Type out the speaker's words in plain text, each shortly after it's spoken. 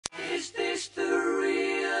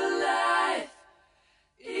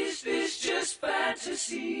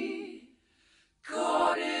reality.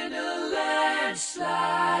 Caught in a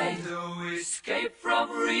landslide, no escape from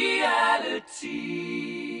reality.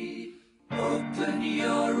 Open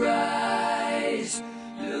your eyes,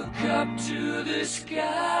 look up to the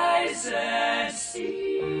skies and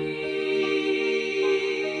see.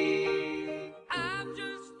 I'm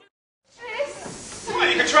just... Well,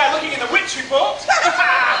 you can try looking in the witch report. Come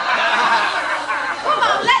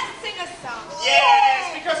on, let's sing a song.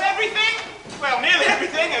 Yes, because everything, well, nearly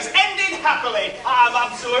everything has ended happily. I'm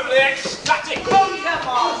absolutely ecstatic. Oh, come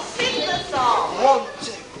on, sing the song. 1,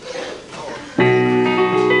 2.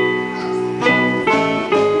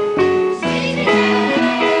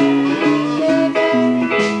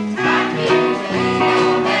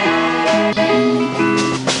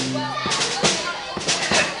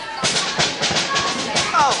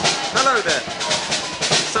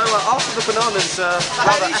 After the bananas,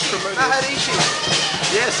 rather acrimonious. Maharishi.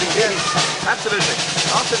 Yes, indeed. Absolutely.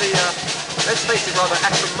 After the, let's face it, rather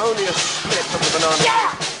acrimonious split of the bananas.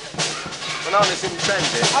 Yeah! Bananas in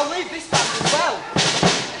transit. I'll leave this band as well.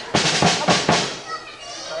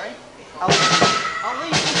 Sorry? I'll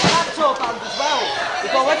leave this Acto band as well.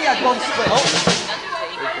 We've already had one split.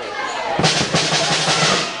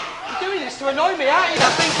 You're doing this to annoy me, aren't you?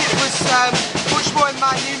 I think it was much more in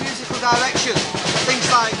my new musical direction. Things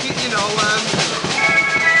like, you know,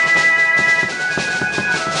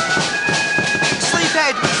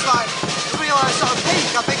 Sleephead was like a real sort of peak.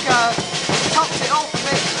 I think it topped it all for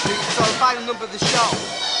me, the sort of final number of the show.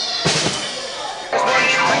 Just one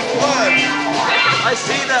strange word. I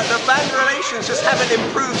see that the band relations just haven't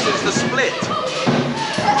improved since the split.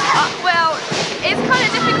 Well, it's kind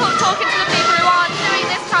of difficult talking to the people who aren't doing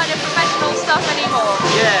this kind of professional stuff anymore.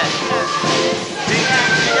 Yeah. Do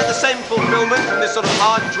you get the same fulfillment from this sort of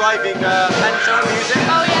hard-driving panto music?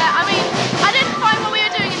 Oh yeah, I mean, I didn't find what we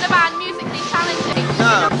were doing in the band musically challenging.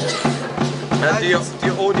 No. And do your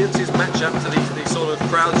audiences match up to the sort of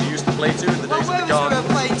crowds you used to play to in the days of the garden? Well, we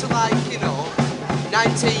were playing to like, you know,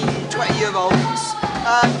 19, 20-year-olds.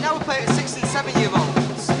 Now we're playing to 6 and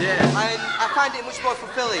 7-year-olds. Yeah. And I find it much more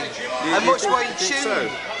fulfilling and much more in tune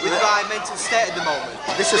with my mental state at the moment.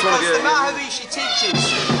 This is one of your... the Maharishi teaches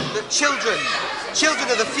that children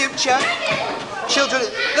are the future.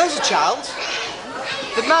 There's a child.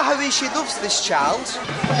 The Maharishi loves this child.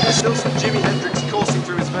 There's still some Jimi Hendrix coursing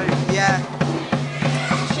through his veins. Yeah.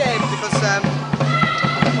 It's a shame because I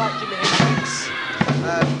like Jimi Hendrix.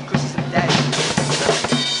 Chris isn't dead.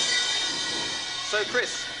 So,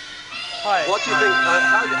 Chris. Hi. What do you think?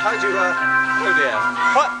 How do you? Oh dear.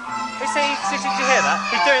 What? Did you hear that?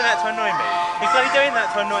 He's doing that to annoy me. He's bloody doing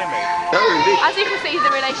that to annoy me. No, indeed. As you can see,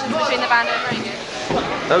 the relations between the band are very good.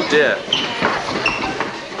 Oh dear.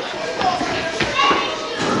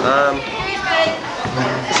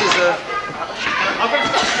 This is a.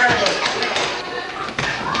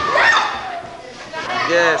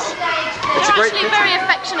 Yes. It's a great actually picture. very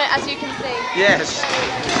affectionate, as you can see. Yes.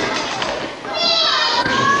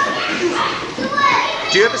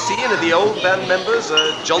 Do you ever see any of the old band members,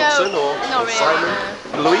 Johnson No, or not really, Simon,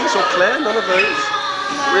 no. Louise or Claire? None of those.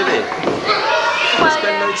 No. Really? Well,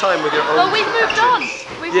 Spend no time with your old. Well, we've moved on.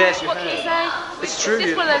 Yes, you what have. can you say? It's true. It's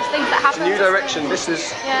just one of those things that It's happen. a new direction. This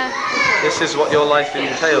is. Yeah. This is what your life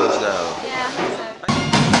entails now. Yeah, I think so.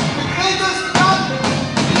 Greatest band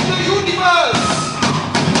in the universe!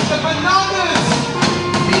 The Bananas!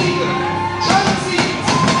 Big Transit!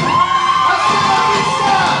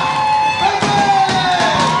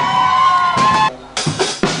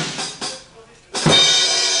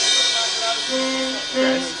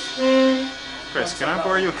 Chris, can I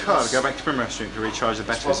borrow your car to go back to Primrose Street to recharge the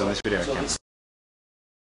batteries on this video camera?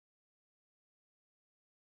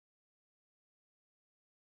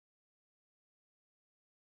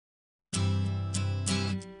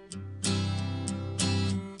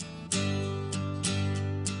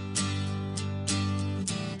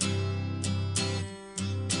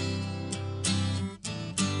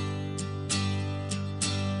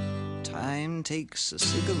 Time takes a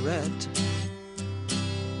cigarette,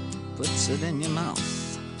 puts it in your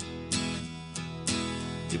mouth.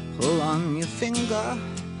 You pull on your finger,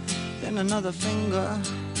 then another finger,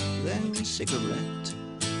 then cigarette.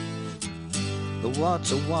 The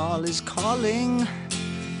water wall is calling,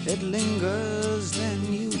 it lingers,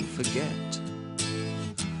 then you forget.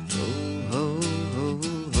 Oh, ho, ho,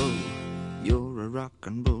 ho, you're a rock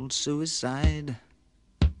and roll suicide.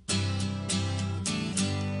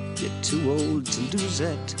 You're too old to lose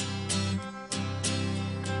it,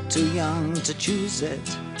 too young to choose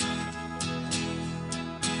it.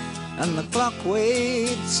 And the clock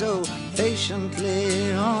waits so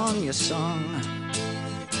patiently on your song.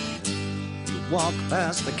 You walk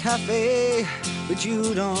past the cafe, but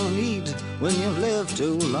you don't eat when you've lived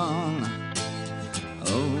too long.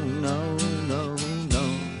 Oh no, no,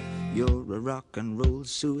 no, you're a rock and roll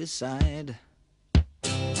suicide.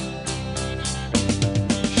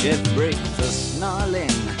 Ship breaks the snarling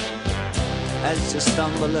as you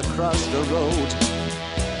stumble across the road.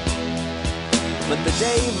 But the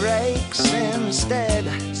day breaks instead,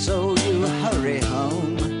 so you hurry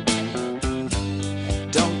home.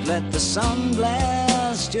 Don't let the sun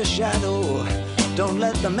blast your shadow. Don't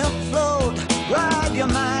let the milk float grab your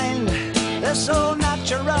mind. They're so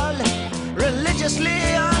natural, religiously